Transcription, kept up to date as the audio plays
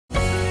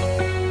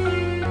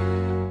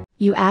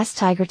You ask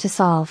Tiger to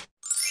solve.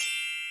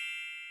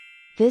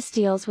 This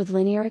deals with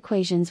linear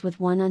equations with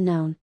one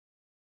unknown.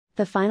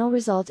 The final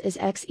result is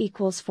x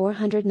equals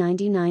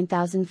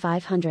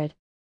 499,500.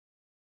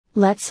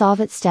 Let's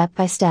solve it step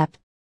by step.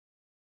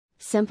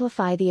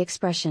 Simplify the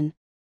expression.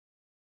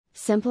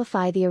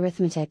 Simplify the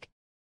arithmetic.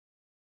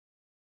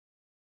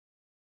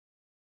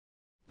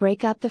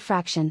 Break up the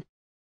fraction.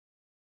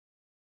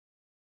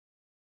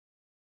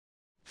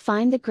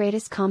 Find the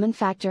greatest common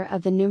factor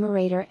of the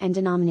numerator and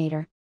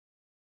denominator.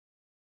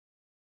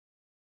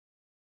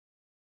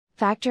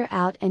 Factor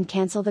out and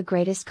cancel the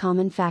greatest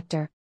common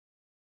factor.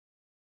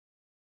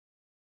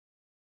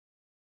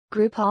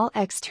 Group all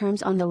x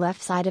terms on the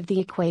left side of the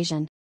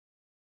equation.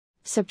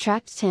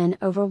 Subtract 10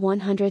 over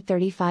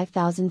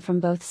 135,000 from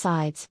both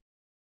sides.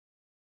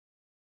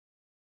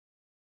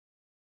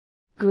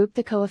 Group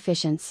the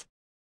coefficients.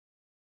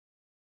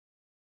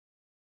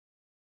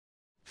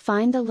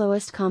 Find the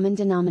lowest common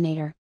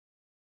denominator.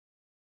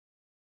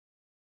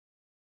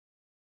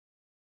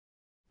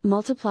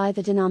 Multiply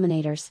the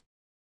denominators.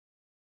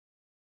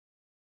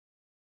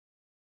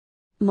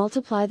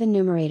 Multiply the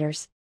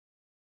numerators.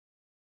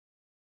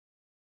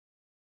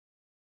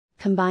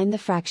 Combine the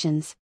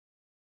fractions.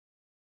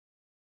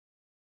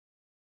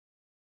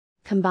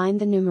 Combine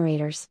the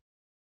numerators.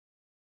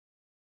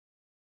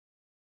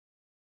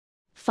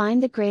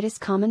 Find the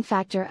greatest common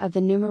factor of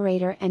the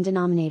numerator and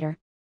denominator.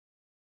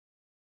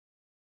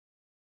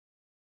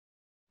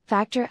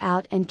 Factor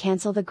out and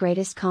cancel the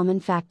greatest common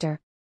factor.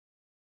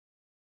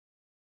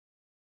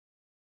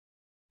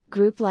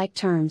 Group like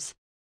terms.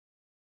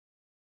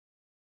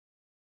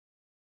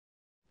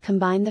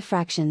 Combine the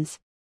fractions.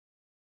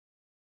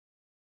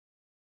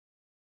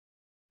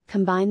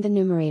 Combine the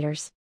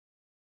numerators.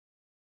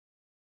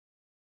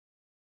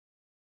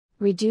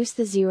 Reduce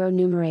the zero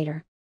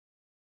numerator.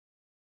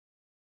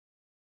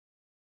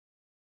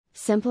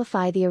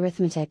 Simplify the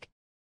arithmetic.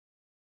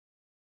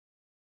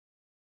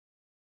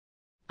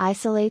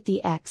 Isolate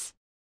the x.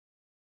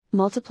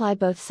 Multiply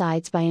both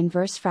sides by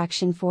inverse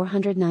fraction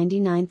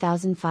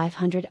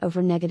 499,500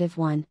 over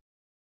 -1.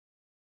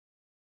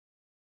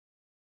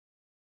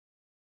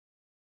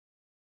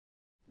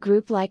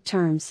 Group like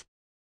terms.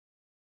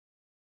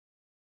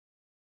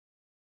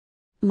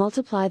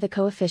 Multiply the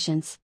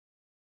coefficients.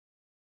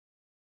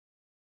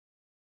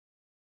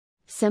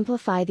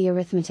 Simplify the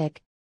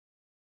arithmetic.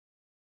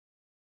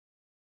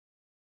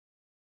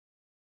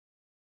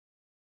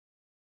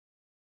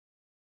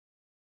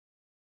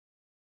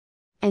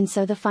 And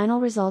so the final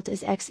result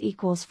is x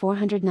equals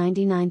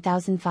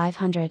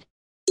 499,500.